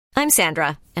I'm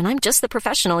Sandra, and I'm just the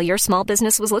professional your small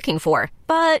business was looking for.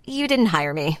 But you didn't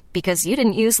hire me because you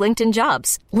didn't use LinkedIn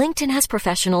Jobs. LinkedIn has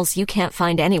professionals you can't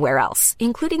find anywhere else,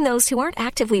 including those who aren't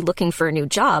actively looking for a new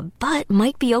job, but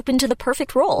might be open to the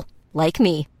perfect role, like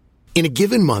me. In a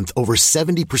given month, over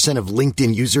 70% of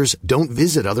LinkedIn users don't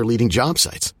visit other leading job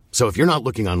sites. So if you're not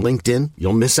looking on LinkedIn,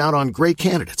 you'll miss out on great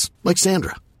candidates like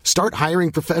Sandra. Start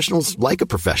hiring professionals like a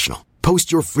professional.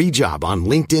 Post your free job on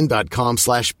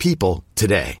linkedin.com/people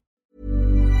today.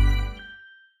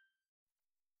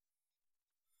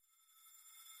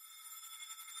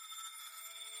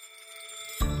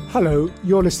 Hello,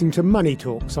 you're listening to Money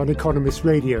Talks on Economist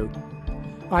Radio.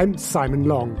 I'm Simon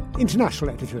Long,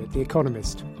 International Editor at The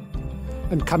Economist.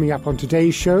 And coming up on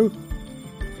today's show,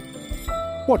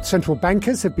 what central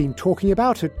bankers have been talking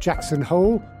about at Jackson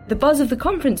Hole. The buzz of the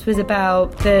conference was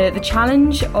about the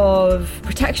challenge of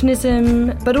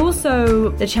protectionism, but also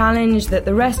the challenge that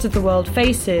the rest of the world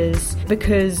faces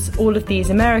because all of these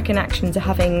American actions are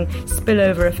having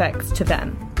spillover effects to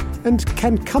them. And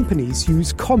can companies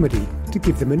use comedy to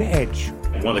give them an edge?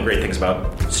 One of the great things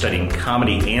about studying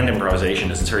comedy and improvisation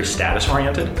is it's very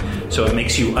status-oriented. So it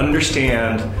makes you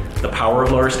understand the power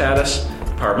of lower status,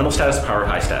 the power of middle status, the power of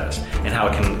high status, and how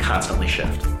it can constantly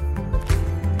shift.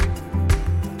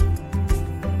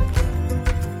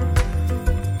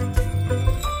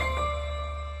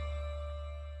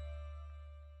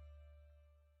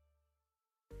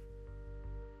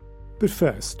 But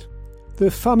first, the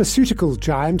pharmaceutical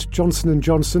giant Johnson &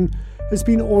 Johnson has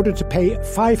been ordered to pay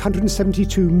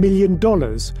 $572 million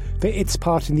for its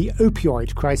part in the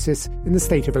opioid crisis in the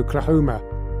state of Oklahoma.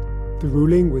 The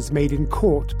ruling was made in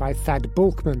court by Thad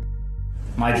Bulkman.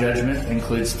 My judgment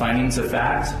includes findings of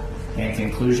fact and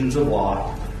conclusions of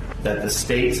law that the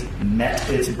state met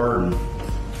its burden,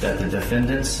 that the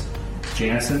defendants,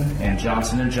 Janssen and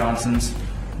Johnson & Johnson's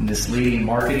misleading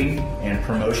marketing and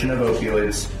promotion of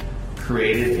opioids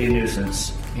created a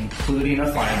nuisance, including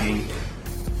a finding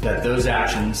that those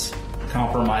actions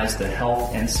compromised the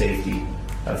health and safety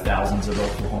of thousands of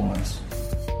Oklahomans.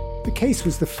 The case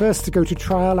was the first to go to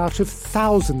trial out of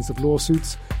thousands of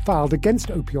lawsuits filed against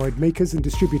opioid makers and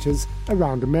distributors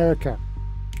around America.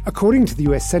 According to the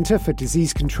US Center for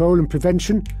Disease Control and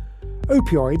Prevention,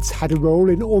 opioids had a role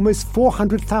in almost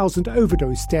 400,000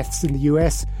 overdose deaths in the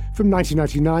US from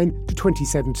 1999 to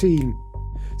 2017.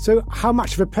 So how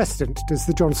much of a precedent does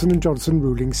the Johnson & Johnson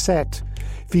ruling set?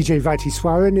 Vijay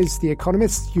Vaitiswaran is The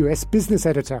Economist's US business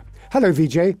editor. Hello,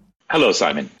 Vijay. Hello,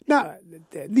 Simon. Now,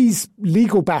 these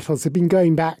legal battles have been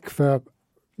going back for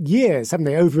years, haven't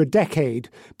they? Over a decade.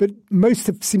 But most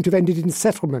have seemed to have ended in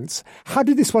settlements. How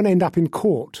did this one end up in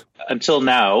court? Until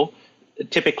now,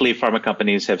 typically pharma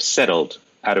companies have settled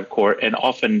out of court and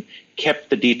often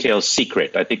kept the details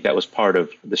secret. I think that was part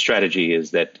of the strategy,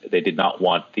 is that they did not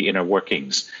want the inner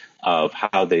workings of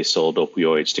how they sold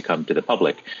opioids to come to the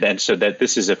public. And so that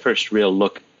this is a first real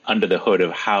look under the hood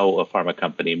of how a pharma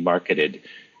company marketed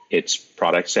its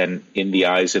products, and in the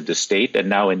eyes of the state and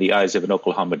now in the eyes of an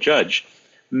Oklahoma judge,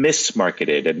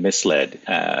 mismarketed and misled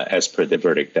as per the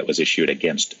verdict that was issued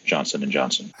against Johnson &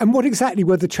 Johnson. And what exactly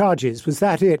were the charges? Was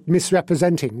that it?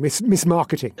 Misrepresenting,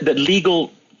 mismarketing? The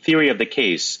legal theory of the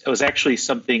case was actually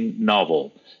something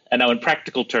novel. And now in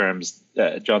practical terms,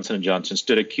 Johnson & Johnson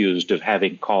stood accused of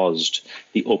having caused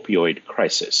the opioid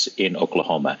crisis in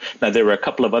Oklahoma. Now, there were a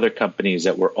couple of other companies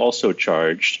that were also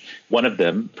charged. One of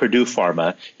them, Purdue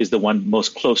Pharma, is the one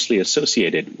most closely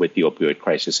associated with the opioid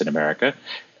crisis in America.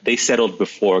 They settled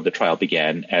before the trial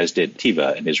began, as did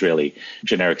Teva, an Israeli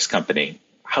generics company.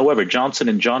 However,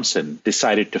 Johnson & Johnson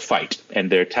decided to fight, and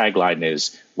their tagline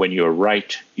is, "When you're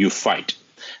right, you fight."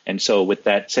 And so with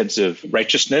that sense of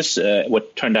righteousness,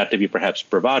 what turned out to be perhaps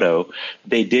bravado,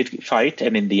 they did fight,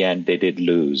 and in the end, they did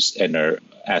lose and are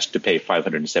asked to pay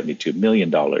 $572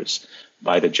 million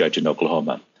by the judge in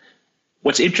Oklahoma.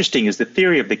 What's interesting is the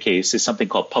theory of the case is something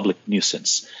called public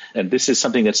nuisance. And this is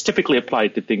something that's typically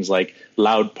applied to things like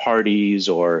loud parties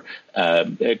or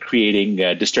creating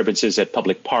disturbances at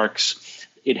public parks.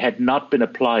 It had not been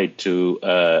applied to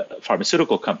a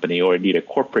pharmaceutical company or indeed a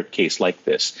corporate case like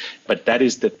this. But that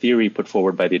is the theory put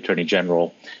forward by the Attorney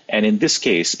General. And in this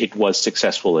case, it was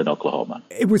successful in Oklahoma.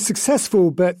 It was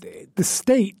successful, but the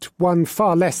state won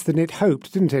far less than it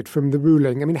hoped, didn't it, from the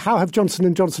ruling? I mean, how have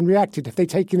Johnson & Johnson reacted? Have they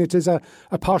taken it as a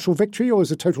partial victory or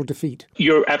as a total defeat?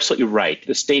 You're absolutely right.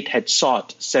 The state had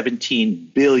sought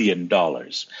 $17 billion.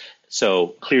 So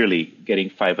clearly getting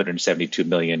 $572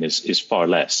 million is far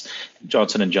less.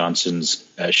 Johnson & Johnson's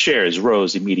shares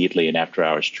rose immediately in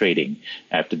after-hours trading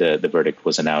after the verdict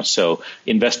was announced. So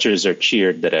investors are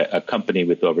cheered that a company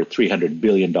with over $300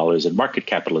 billion in market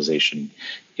capitalization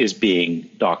is being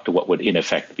docked to what would in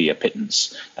effect be a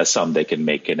pittance, a sum they can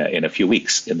make in a few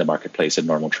weeks in the marketplace in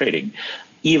normal trading.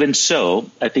 Even so,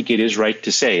 I think it is right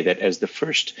to say that as the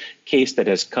first case that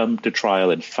has come to trial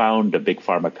and found a big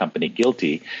pharma company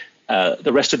guilty,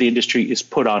 the rest of the industry is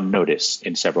put on notice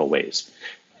in several ways.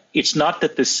 It's not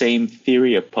that the same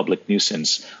theory of public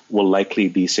nuisance will likely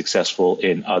be successful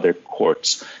in other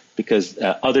courts, because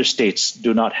other states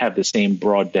do not have the same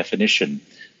broad definition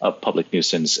of public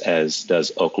nuisance as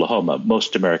does Oklahoma.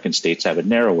 Most American states have a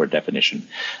narrower definition.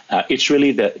 It's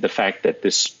really the fact that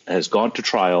this has gone to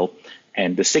trial,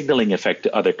 and the signaling effect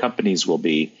to other companies will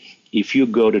be, if you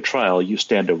go to trial, you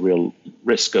stand a real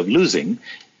risk of losing.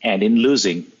 And in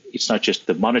losing, it's not just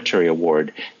the monetary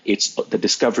award, it's the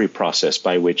discovery process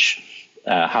by which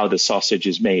how the sausage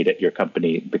is made at your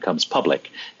company becomes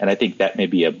public. And I think that may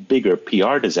be a bigger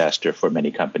PR disaster for many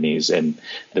companies, and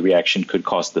the reaction could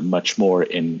cost them much more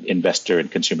in investor and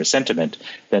consumer sentiment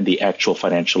than the actual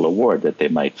financial award that they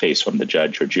might face from the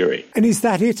judge or jury. And is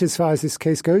that it as far as this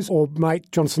case goes, or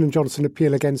might Johnson & Johnson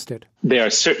appeal against it? They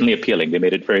are certainly appealing. They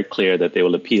made it very clear that they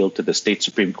will appeal to the state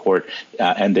Supreme Court,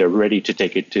 and they're ready to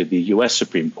take it to the U.S.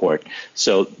 Supreme Court.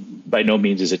 So by no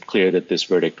means is it clear that this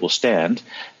verdict will stand.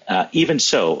 Even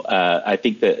so, I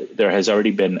think that there has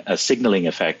already been a signaling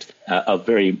effect. A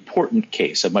very important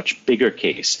case, a much bigger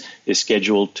case, is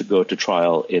scheduled to go to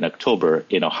trial in October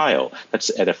in Ohio. That's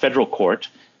at a federal court,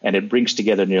 and it brings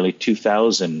together nearly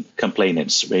 2,000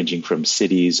 complainants ranging from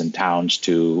cities and towns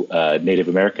to Native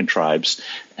American tribes.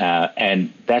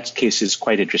 And that case is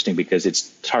quite interesting because it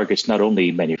targets not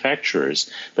only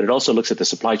manufacturers, but it also looks at the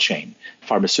supply chain,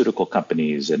 pharmaceutical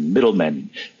companies and middlemen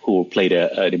who played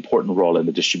an important role in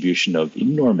the distribution of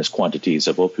enormous quantities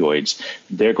of opioids.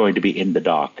 They're going to be in the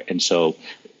dock. And so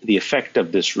the effect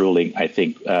of this ruling, I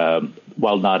think,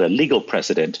 while not a legal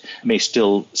precedent, may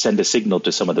still send a signal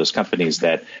to some of those companies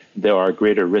that there are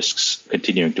greater risks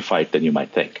continuing to fight than you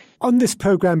might think. On this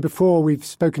program before, we've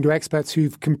spoken to experts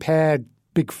who've compared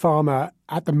Big Pharma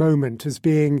at the moment as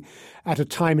being at a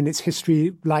time in its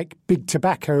history like Big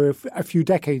Tobacco a few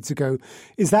decades ago.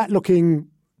 Is that looking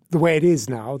the way it is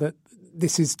now, that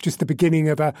this is just the beginning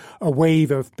of a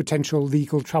wave of potential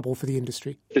legal trouble for the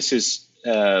industry? This is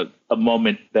a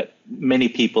moment that many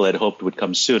people had hoped would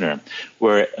come sooner,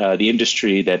 where the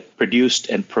industry that produced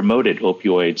and promoted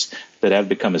opioids that have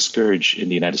become a scourge in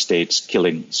the United States,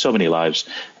 killing so many lives,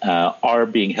 are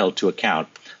being held to account.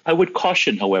 I would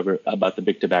caution, however, about the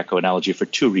big tobacco analogy for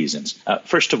two reasons.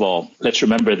 First of all, let's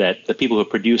remember that the people who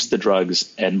produced the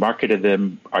drugs and marketed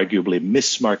them, arguably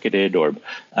mismarketed or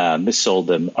missold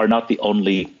them, are not the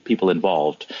only people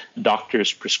involved.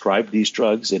 Doctors prescribed these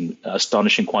drugs in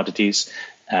astonishing quantities.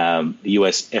 The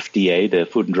U.S. FDA, the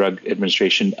Food and Drug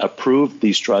Administration, approved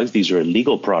these drugs. These are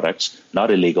illegal products,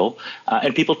 not illegal,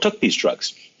 and people took these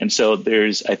drugs. And so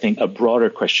there's, I think, a broader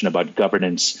question about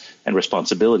governance and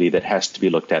responsibility that has to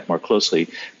be looked at more closely.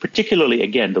 Particularly,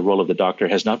 again, the role of the doctor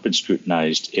has not been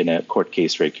scrutinized in a court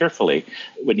case very carefully.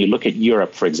 When you look at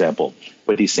Europe, for example,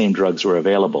 where these same drugs were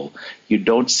available, you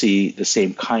don't see the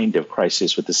same kind of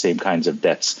crisis with the same kinds of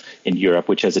deaths in Europe,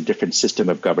 which has a different system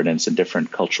of governance and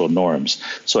different cultural norms.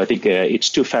 So I think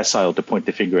it's too facile to point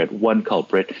the finger at one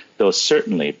culprit, though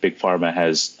certainly Big Pharma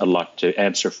has a lot to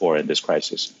answer for in this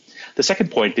crisis. The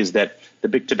second point is that the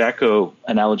big tobacco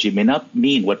analogy may not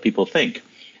mean what people think.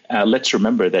 Let's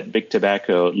remember that big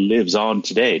tobacco lives on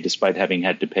today, despite having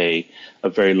had to pay a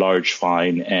very large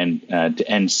fine and to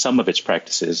end some of its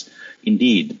practices.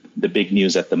 Indeed, the big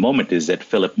news at the moment is that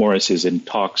Philip Morris is in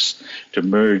talks to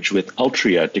merge with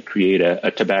Altria to create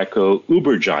a tobacco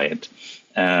uber giant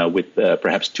with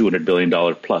perhaps $200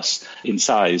 billion plus in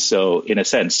size. So, in a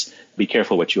sense, be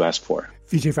careful what you ask for.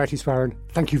 Vijay Vatiswaran,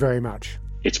 thank you very much.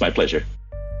 It's my pleasure.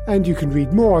 And you can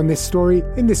read more on this story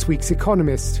in this week's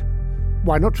Economist.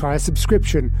 Why not try a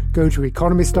subscription? Go to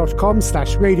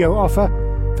economist.com/radio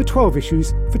offer for 12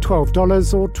 issues for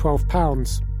 $12 or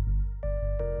 £12.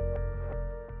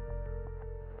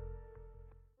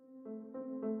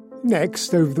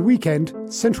 Next, over the weekend,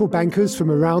 central bankers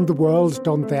from around the world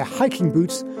donned their hiking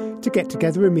boots to get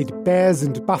together amid bears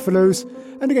and buffaloes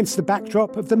and against the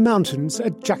backdrop of the mountains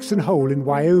at Jackson Hole in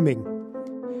Wyoming.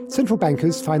 Central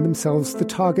bankers find themselves the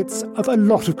targets of a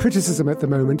lot of criticism at the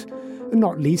moment, and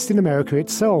not least in America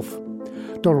itself.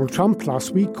 Donald Trump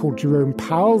last week called Jerome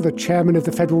Powell, the chairman of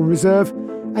the Federal Reserve,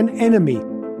 an enemy.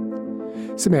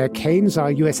 Samir Keynes,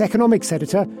 our US economics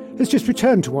editor, has just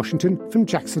returned to Washington from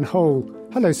Jackson Hole.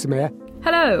 Hello, Samir.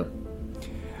 Hello.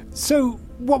 So,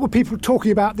 what were people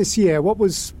talking about this year? What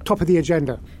was top of the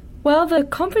agenda? Well, the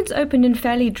conference opened in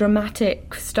fairly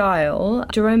dramatic style.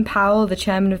 Jerome Powell, the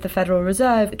chairman of the Federal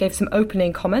Reserve, gave some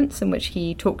opening comments in which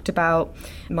he talked about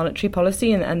monetary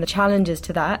policy and the challenges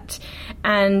to that.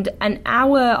 And an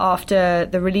hour after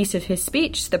the release of his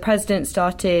speech, the president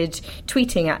started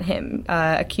tweeting at him,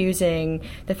 accusing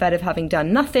the Fed of having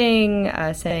done nothing,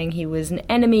 saying he was an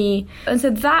enemy. And so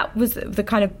that was the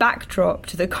kind of backdrop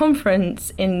to the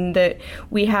conference, in that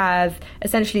we have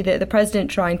essentially the president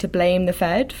trying to blame the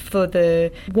Fed for the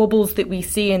wobbles that we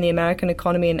see in the American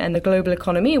economy and the global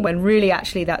economy, when really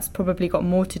actually that's probably got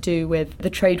more to do with the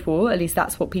trade war. At least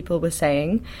that's what people were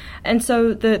saying. And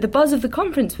so the buzz of the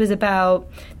conference was about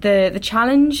the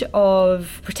challenge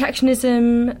of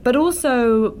protectionism, but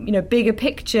also, bigger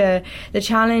picture, the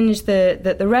challenge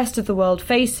that the rest of the world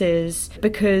faces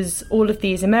because all of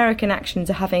these American actions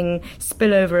are having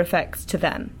spillover effects to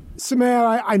them.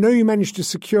 Samir, I know you managed to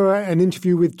secure an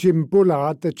interview with Jim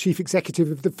Bullard, the chief executive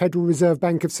of the Federal Reserve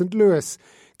Bank of St. Louis.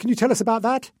 Can you tell us about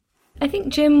that? I think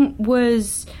Jim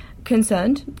was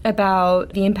concerned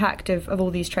about the impact of all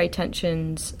these trade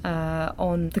tensions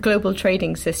on the global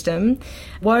trading system,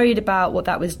 worried about what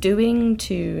that was doing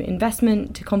to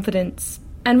investment, to confidence,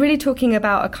 and really talking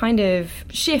about a kind of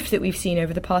shift that we've seen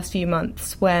over the past few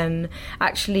months, when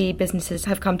actually businesses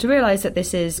have come to realize that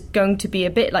this is going to be a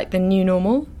bit like the new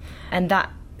normal, and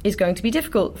that is going to be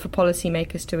difficult for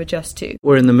policymakers to adjust to.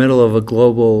 We're in the middle of a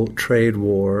global trade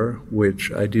war,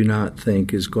 which I do not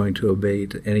think is going to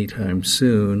abate anytime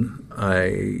soon.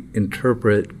 I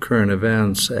interpret current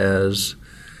events as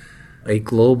a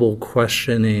global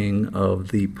questioning of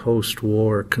the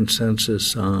post-war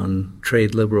consensus on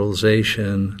trade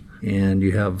liberalization, and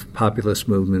you have populist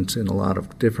movements in a lot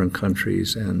of different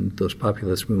countries, and those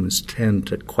populist movements tend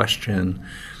to question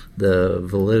the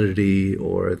validity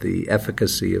or the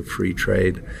efficacy of free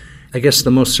trade. I guess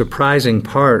the most surprising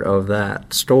part of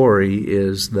that story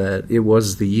is that it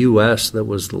was the U.S. that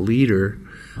was the leader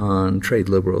on trade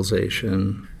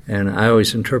liberalization. And I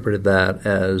always interpreted that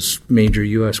as major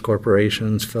U.S.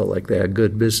 corporations felt like they had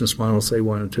good business models. They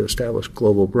wanted to establish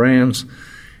global brands.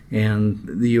 And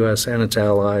the U.S. and its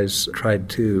allies tried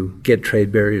to get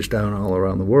trade barriers down all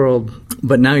around the world.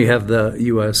 But now you have the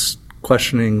U.S.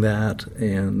 questioning that,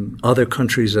 and other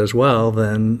countries as well,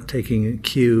 then taking a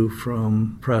cue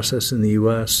from process in the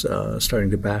U.S.,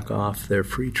 starting to back off their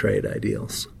free trade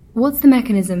ideals. What's the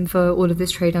mechanism for all of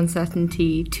this trade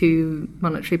uncertainty to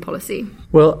monetary policy?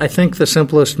 Well, I think the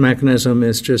simplest mechanism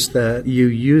is just that you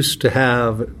used to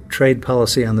have trade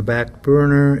policy on the back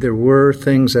burner. There were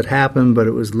things that happened, but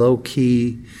it was low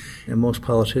key, and most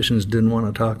politicians didn't want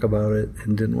to talk about it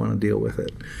and didn't want to deal with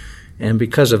it. And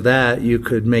because of that, you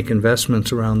could make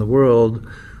investments around the world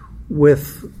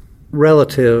with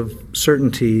relative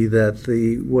certainty that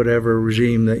the whatever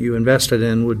regime that you invested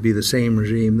in would be the same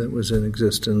regime that was in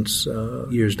existence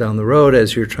years down the road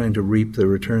as you're trying to reap the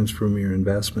returns from your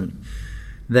investment.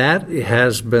 That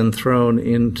has been thrown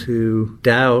into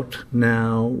doubt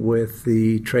now with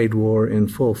the trade war in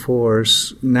full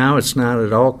force. Now it's not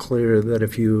at all clear that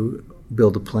if you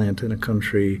build a plant in a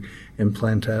country and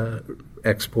plan to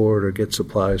export or get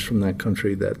supplies from that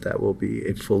country, that will be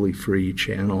a fully free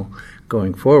channel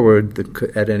going forward.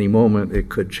 At any moment it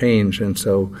could change. And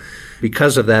so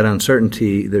because of that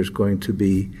uncertainty, there's going to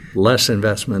be less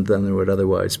investment than there would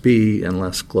otherwise be and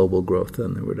less global growth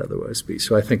than there would otherwise be.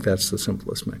 So I think that's the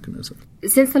simplest mechanism.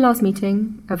 Since the last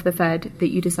meeting of the Fed that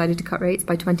you decided to cut rates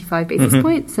by 25 basis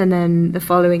points, and then the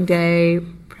following day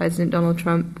President Donald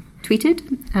Trump tweeted,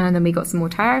 and then we got some more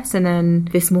tariffs, and then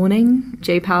this morning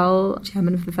Jay Powell,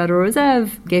 chairman of the Federal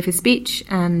Reserve, gave his speech,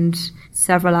 and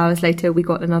several hours later we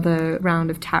got another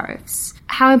round of tariffs.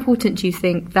 How important do you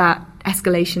think that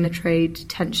escalation of trade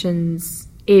tensions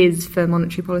is for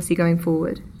monetary policy going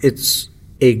forward? It's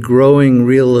a growing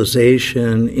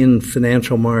realization in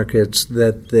financial markets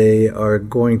that they are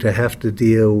going to have to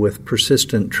deal with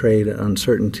persistent trade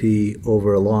uncertainty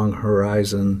over a long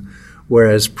horizon.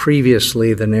 Whereas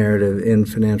previously the narrative in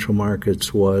financial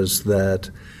markets was that,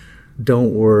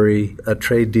 don't worry, a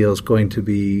trade deal is going to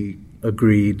be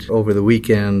agreed over the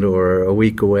weekend or a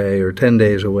week away or 10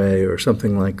 days away or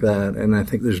something like that. And I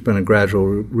think there's been a gradual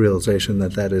realization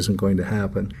that that isn't going to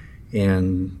happen.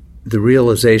 And the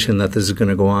realization that this is going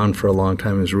to go on for a long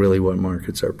time is really what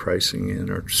markets are pricing in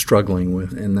or struggling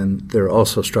with. And then they're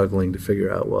also struggling to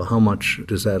figure out, well, how much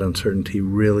does that uncertainty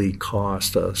really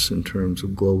cost us in terms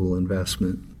of global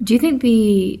investment? Do you think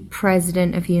the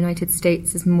President of the United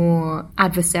States' more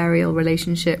adversarial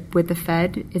relationship with the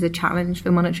Fed is a challenge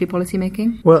for monetary policy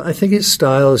making? Well, I think his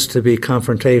style is to be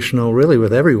confrontational really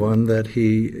with everyone that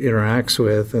he interacts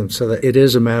with, and so that it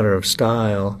is a matter of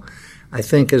style. I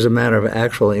think as a matter of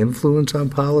actual influence on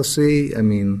policy, I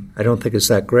mean, I don't think it's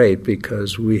that great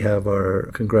because we have our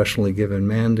congressionally given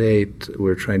mandate.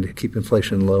 We're trying to keep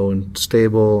inflation low and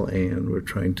stable, and we're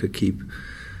trying to keep,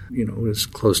 as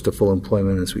close to full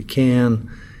employment as we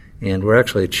can. And we're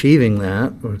actually achieving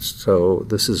that. So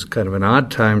this is kind of an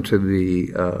odd time to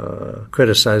be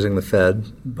criticizing the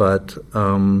Fed. But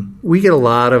we get a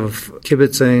lot of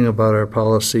kibitzing about our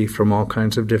policy from all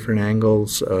kinds of different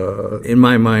angles. In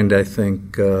my mind, I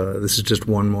think this is just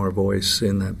one more voice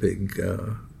in that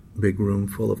big room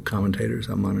full of commentators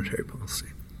on monetary policy.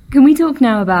 Can we talk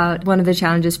now about one of the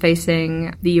challenges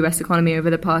facing the U.S. economy over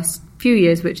the past few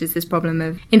years, which is this problem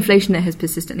of inflation that has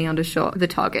persistently undershot the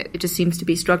target? It just seems to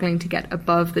be struggling to get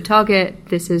above the target.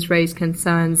 This has raised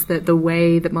concerns that the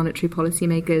way that monetary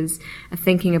policymakers are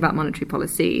thinking about monetary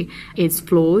policy is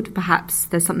flawed. Perhaps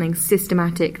there's something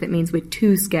systematic that means we're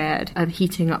too scared of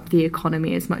heating up the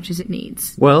economy as much as it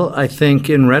needs. Well, I think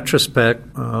in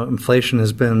retrospect, inflation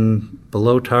has been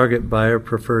below target by our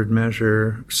preferred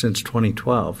measure since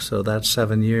 2012. So that's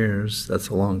 7 years. That's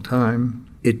a long time.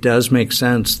 It does make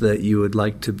sense that you would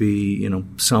like to be,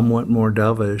 somewhat more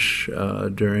dovish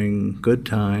during good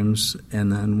times,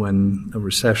 and then when a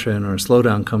recession or a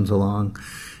slowdown comes along,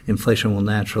 inflation will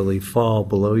naturally fall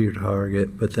below your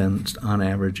target, but then on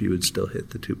average you would still hit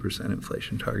the 2%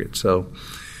 inflation target. So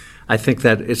I think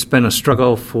that it's been a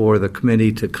struggle for the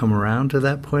committee to come around to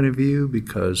that point of view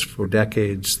because for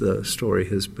decades the story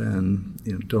has been,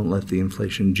 don't let the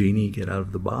inflation genie get out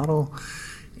of the bottle.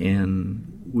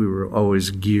 And we were always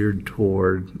geared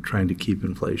toward trying to keep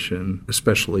inflation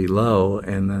especially low,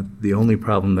 and that the only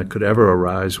problem that could ever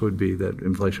arise would be that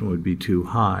inflation would be too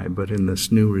high. But in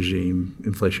this new regime,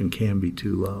 inflation can be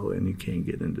too low, and you can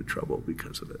get into trouble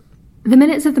because of it. The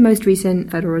minutes of the most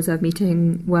recent Federal Reserve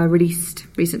meeting were released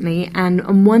recently,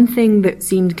 and one thing that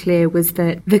seemed clear was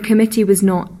that the committee was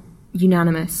not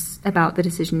unanimous about the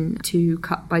decision to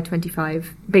cut by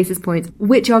 25 basis points.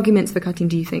 Which arguments for cutting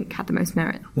do you think had the most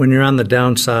merit? When you're on the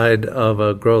downside of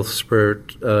a growth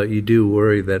spurt, you do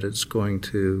worry that it's going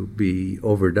to be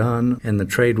overdone, and the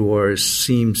trade war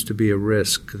seems to be a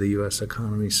risk to the U.S.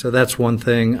 economy. So that's one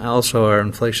thing. Also, our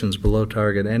inflation's below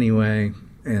target anyway.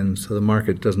 And so the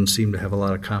market doesn't seem to have a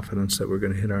lot of confidence that we're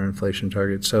going to hit our inflation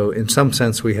target. So in some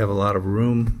sense, we have a lot of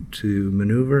room to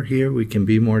maneuver here. We can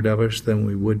be more dovish than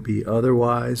we would be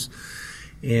otherwise.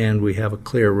 And we have a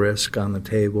clear risk on the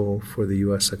table for the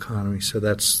U.S. economy. So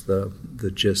that's the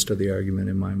gist of the argument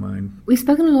in my mind. We've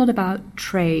spoken a lot about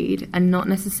trade and not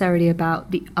necessarily about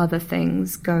the other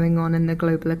things going on in the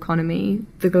global economy.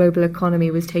 The global economy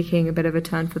was taking a bit of a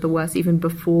turn for the worse even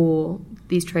before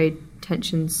these trade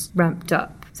tensions ramped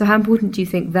up. So how important do you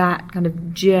think that kind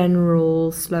of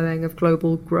general slowing of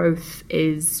global growth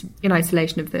is in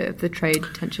isolation of the trade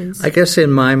tensions? I guess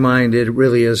in my mind it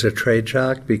really is a trade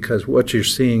shock because what you're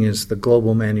seeing is the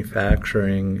global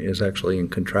manufacturing is actually in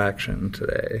contraction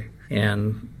today.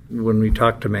 And when we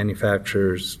talk to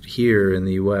manufacturers here in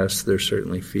the U.S., they're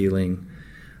certainly feeling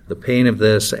the pain of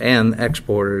this, and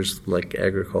exporters like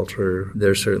agriculture,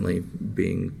 they're certainly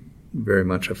being very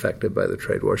much affected by the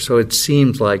trade war. So it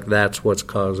seems like that's what's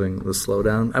causing the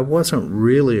slowdown. I wasn't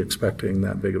really expecting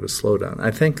that big of a slowdown. I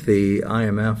think the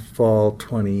IMF fall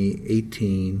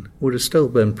 2018 would have still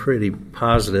been pretty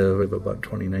positive about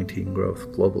 2019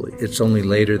 growth globally. It's only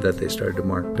later that they started to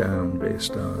mark down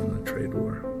based on the trade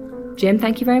war. Jim,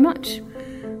 thank you very much.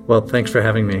 Well, thanks for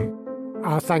having me.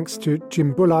 Our thanks to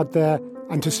Jim Bullard there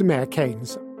and to Samir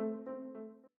Keynes.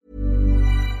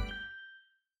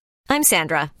 I'm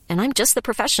Sandra, and I'm just the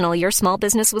professional your small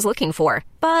business was looking for.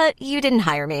 But you didn't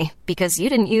hire me because you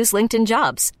didn't use LinkedIn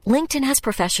Jobs. LinkedIn has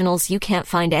professionals you can't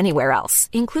find anywhere else,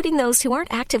 including those who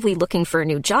aren't actively looking for a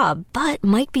new job, but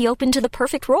might be open to the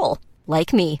perfect role,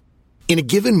 like me. In a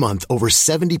given month, over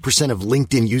 70% of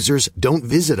LinkedIn users don't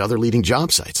visit other leading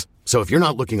job sites. So if you're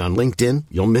not looking on LinkedIn,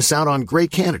 you'll miss out on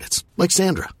great candidates like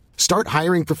Sandra. Start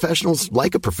hiring professionals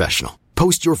like a professional.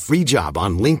 Post your free job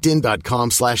on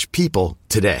linkedin.com/people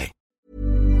today.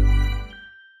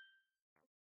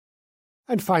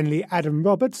 And finally, Adam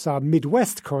Roberts, our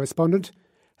Midwest correspondent,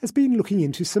 has been looking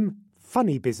into some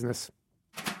funny business.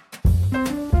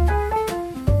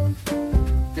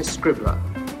 This scribbler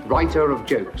writer of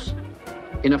jokes.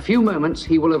 In a few moments,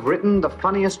 he will have written the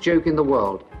funniest joke in the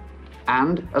world,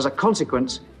 and, as a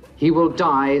consequence, he will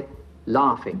die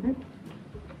laughing.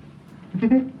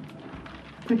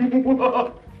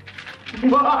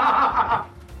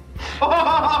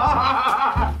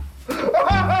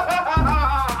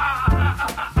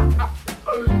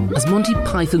 As Monty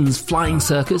Python's Flying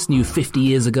Circus knew 50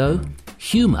 years ago,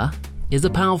 humour is a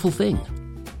powerful thing.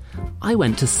 I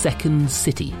went to Second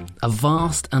City, a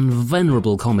vast and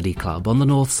venerable comedy club on the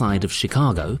north side of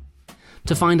Chicago,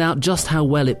 to find out just how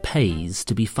well it pays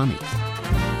to be funny.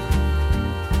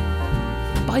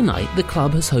 By night, the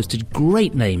club has hosted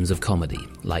great names of comedy,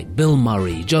 like Bill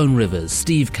Murray, Joan Rivers,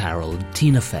 Steve Carell,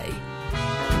 Tina Fey.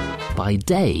 By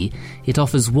day, it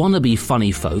offers wannabe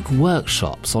funny folk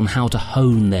workshops on how to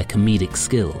hone their comedic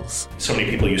skills. So many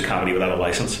people use comedy without a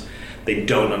license. They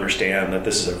don't understand that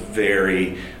this is a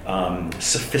very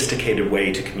sophisticated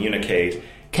way to communicate.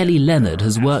 Kelly Leonard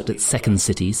has worked at Second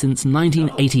City since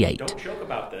 1988,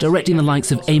 directing the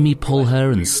likes of Amy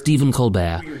Poehler and Stephen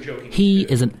Colbert. He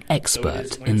is an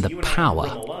expert in the power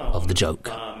of the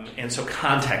joke. And so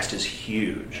context is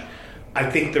huge. I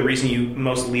think the reason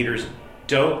most leaders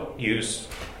don't use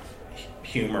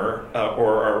humor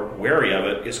or are wary of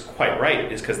it is quite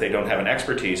right, is because they don't have an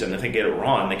expertise, and if they get it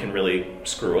wrong, they can really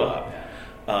screw up.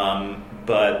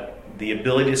 But the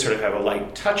ability to sort of have a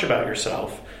light touch about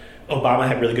yourself. Obama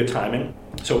had really good timing,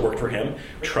 so it worked for him.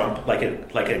 Trump, like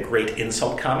a great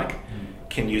insult comic,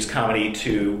 can use comedy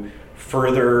to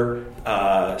further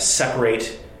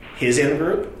separate his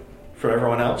in-group from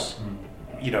everyone else.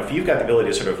 If you've got the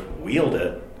ability to sort of wield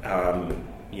it,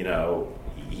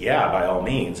 yeah, by all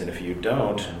means. And if you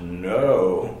don't,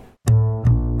 no.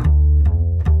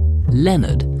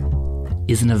 Leonard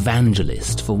is an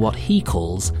evangelist for what he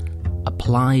calls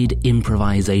applied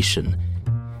improvisation.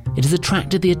 It has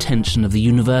attracted the attention of the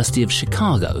University of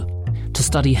Chicago to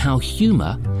study how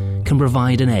humour can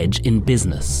provide an edge in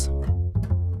business.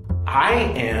 I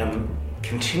am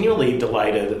continually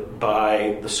delighted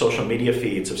by the social media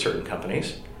feeds of certain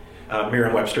companies.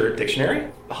 Merriam-Webster Dictionary,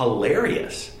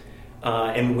 hilarious.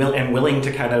 And willing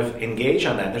to kind of engage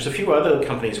on that. There's a few other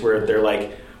companies where they're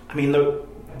like,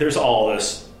 there's all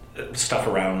this stuff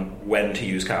around when to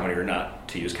use comedy or not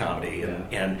to use comedy.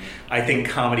 And I think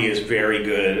comedy is very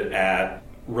good at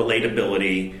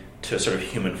relatability to sort of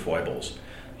human foibles.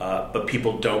 But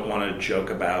people don't want to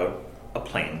joke about a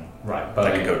plane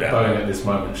that could go down. Boeing at this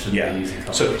moment shouldn't be using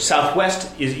comedy. So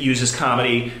Southwest uses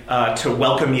comedy to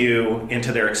welcome you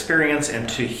into their experience and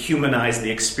to humanize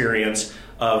the experience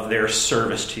of their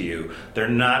service to you. They're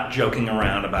not joking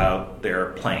around about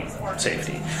their plane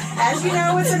safety. As you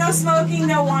know, it's a no smoking,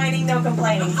 no whining, no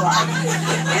complaining flight.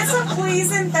 It's a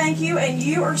please and thank you, and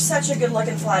you are such a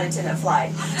good-looking flight attendant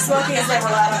flight. Smoking is never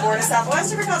allowed on board of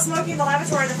Southwest. If you're caught smoking, the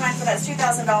lavatory, the fine for that's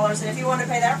 $2,000, and if you want to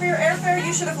pay that for your airfare,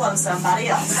 you should have flown somebody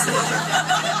else.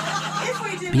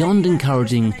 Beyond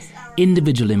encouraging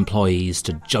individual employees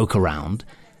to joke around,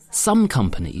 some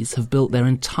companies have built their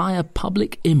entire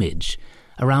public image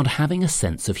around having a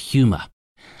sense of humour,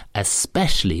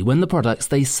 especially when the products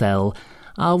they sell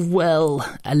are, well,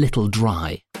 a little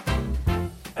dry.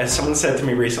 As someone said to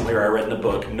me recently, or I read in a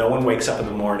book, no one wakes up in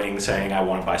the morning saying, I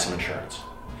want to buy some insurance.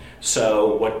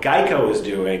 So what Geico is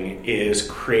doing is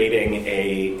creating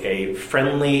a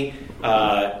friendly,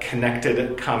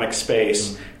 connected comic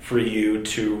space for you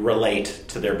to relate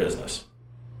to their business.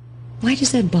 Why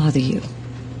does that bother you?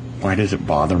 Why does it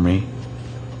bother me?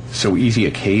 So easy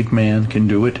a caveman can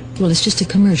do it? Well, it's just a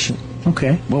commercial.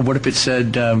 Okay. Well, what if it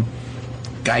said,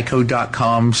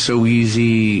 Geico.com, so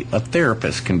easy a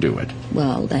therapist can do it?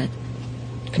 Well, that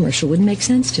commercial wouldn't make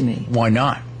sense to me. Why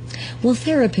not? Well,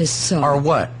 therapists are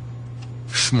what?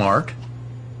 Smart?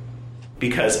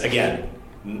 Because, again,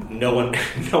 no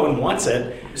one wants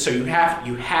it. So you have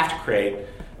to create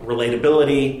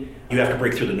relatability. You have to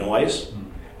break through the noise.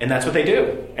 And that's what they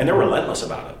do. And they're relentless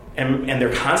about it. And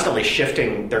they're constantly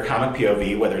shifting their comic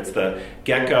POV, whether it's the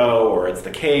gecko or it's the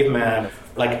caveman.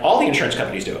 Like, all the insurance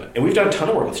companies do it. And we've done a ton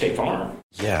of work with State Farm.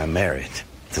 Yeah, I'm married.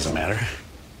 Doesn't matter.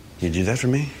 You do that for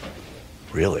me?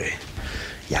 Really?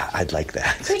 Yeah, I'd like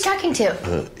that. Who are you talking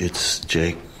to? It's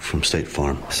Jake from State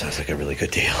Farm. Sounds like a really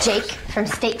good deal. Jake from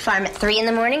State Farm at 3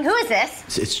 a.m. Who is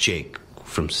this? It's Jake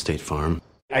from State Farm.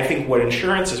 I think what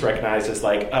insurance is recognized is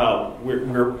like, oh,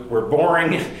 we're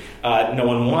boring. No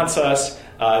one wants us.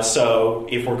 So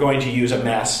if we're going to use a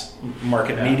mass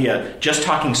market media, just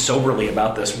talking soberly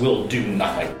about this will do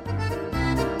nothing.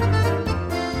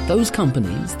 Those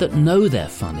companies that know they're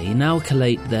funny now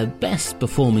collate their best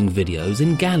performing videos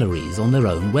in galleries on their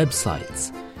own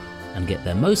websites. and get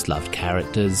their most loved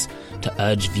characters to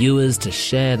urge viewers to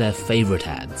share their favourite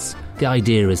ads. The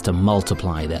idea is to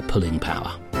multiply their pulling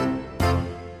power.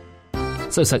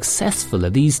 So successful are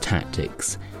these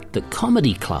tactics that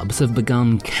comedy clubs have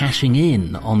begun cashing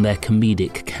in on their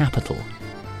comedic capital.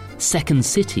 Second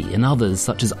City and others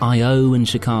such as I.O. in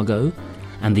Chicago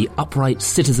and the Upright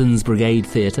Citizens Brigade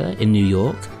Theatre in New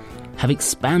York have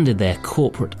expanded their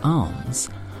corporate arms,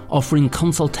 offering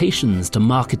consultations to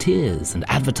marketeers and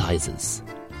advertisers.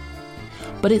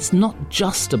 But it's not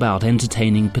just about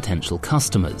entertaining potential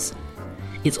customers.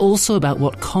 It's also about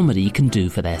what comedy can do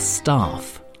for their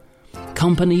staff.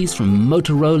 Companies from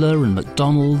Motorola and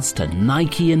McDonald's to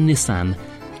Nike and Nissan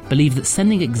believe that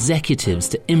sending executives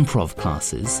to improv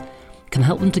classes can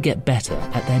help them to get better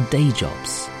at their day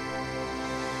jobs.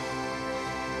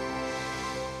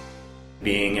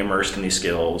 Being immersed in these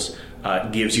skills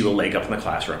gives you a leg up in the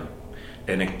classroom,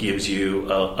 and it gives you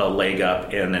a leg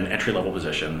up in an entry-level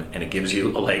position, and it gives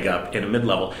you a leg up in a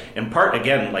mid-level. In part,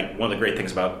 again, like one of the great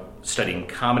things about studying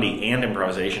comedy and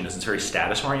improvisation is it's very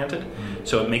status-oriented.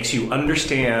 So it makes you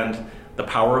understand the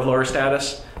power of lower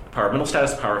status, the power of middle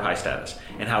status, the power of high status,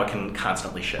 and how it can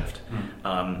constantly shift.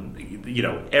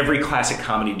 Every classic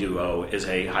comedy duo is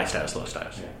a high status, low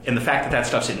status. And the fact that that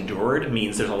stuff's endured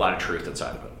means there's a lot of truth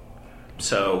inside of it.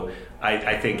 So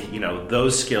I think,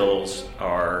 those skills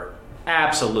are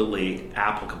absolutely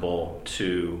applicable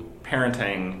to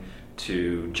parenting,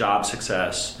 to job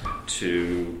success,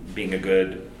 to being a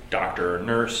good doctor or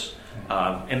nurse,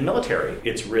 and military.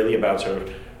 It's really about sort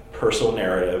of personal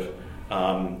narrative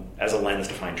as a lens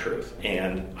to find truth.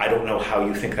 And I don't know how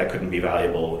you think that couldn't be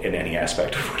valuable in any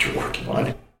aspect of what you're working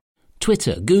on.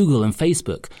 Twitter, Google and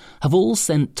Facebook have all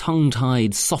sent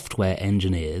tongue-tied software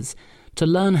engineers to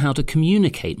learn how to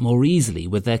communicate more easily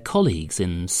with their colleagues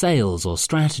in sales or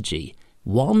strategy.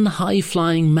 One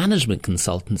high-flying management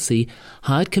consultancy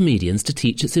hired comedians to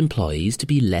teach its employees to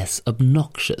be less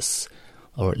obnoxious,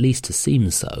 or at least to seem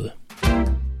so.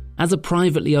 As a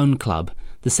privately owned club,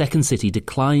 the Second City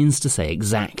declines to say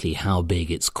exactly how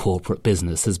big its corporate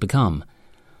business has become.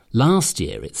 Last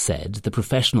year, it said, the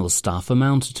professional staff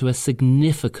amounted to a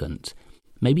significant,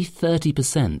 maybe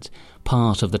 30%,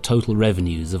 part of the total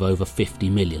revenues of over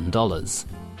 $50 million.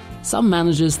 Some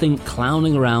managers think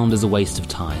clowning around is a waste of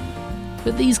time,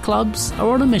 but these clubs are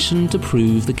on a mission to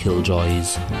prove the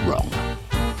Killjoys wrong.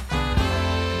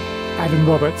 Adam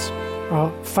Roberts,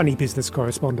 our funny business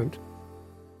correspondent.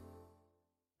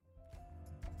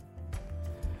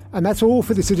 And that's all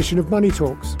for this edition of Money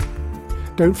Talks.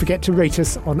 Don't forget to rate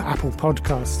us on Apple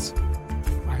Podcasts.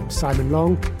 I'm Simon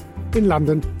Long, in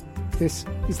London. This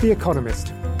is The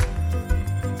Economist.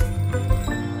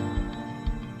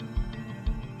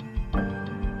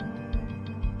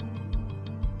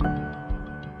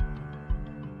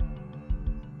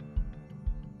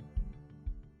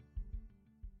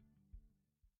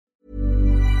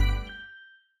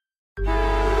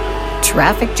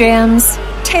 Traffic jams,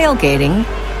 tailgating,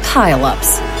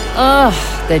 pile-ups.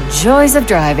 Ugh, the joys of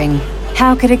driving.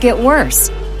 How could it get worse?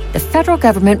 The federal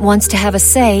government wants to have a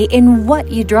say in what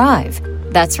you drive.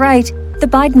 That's right. The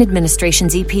Biden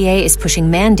administration's EPA is pushing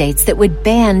mandates that would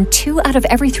ban 2 out of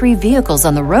every 3 vehicles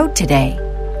on the road today.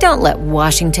 Don't let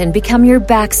Washington become your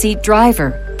backseat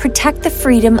driver. Protect the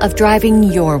freedom of driving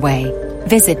your way.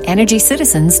 Visit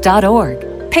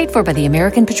EnergyCitizens.org. Paid for by the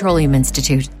American Petroleum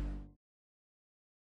Institute.